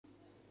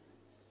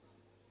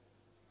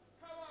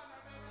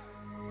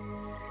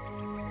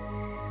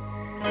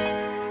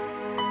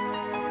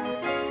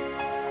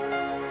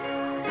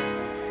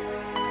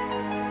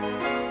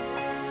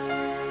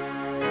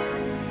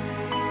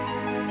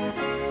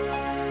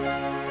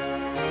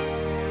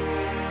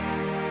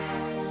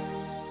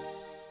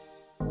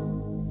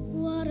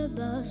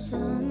about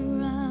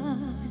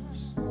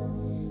sunrise?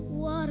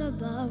 What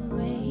about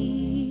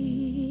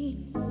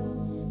rain?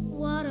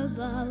 What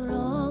about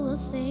all the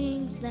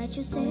things that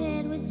you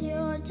said was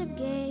yours to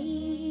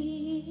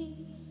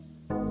gain?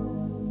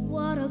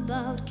 What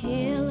about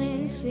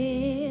killing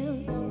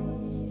fields?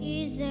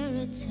 Is there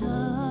a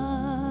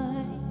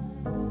time?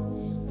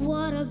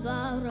 What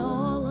about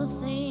all the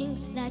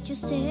things that you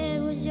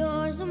said was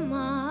yours or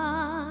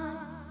mine?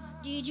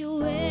 Did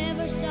you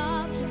ever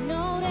stop to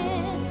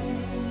notice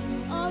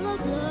all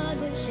the blood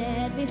we've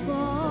shed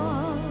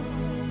before?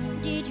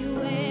 Did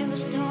you ever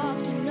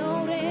stop to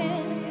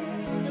notice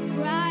the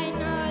crying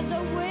or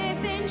the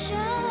whipping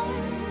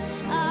shots?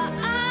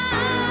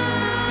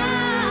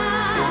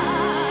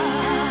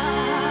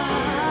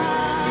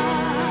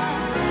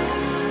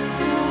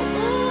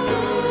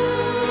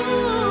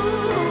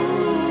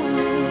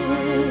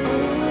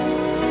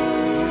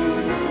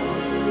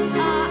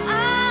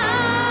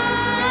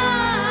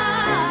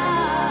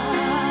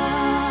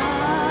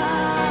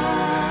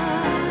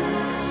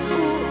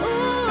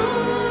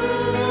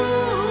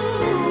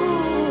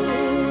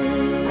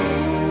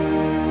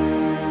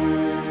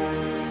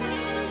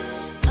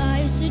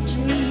 I used to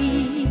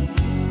dream,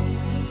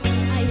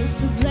 I used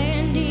to blame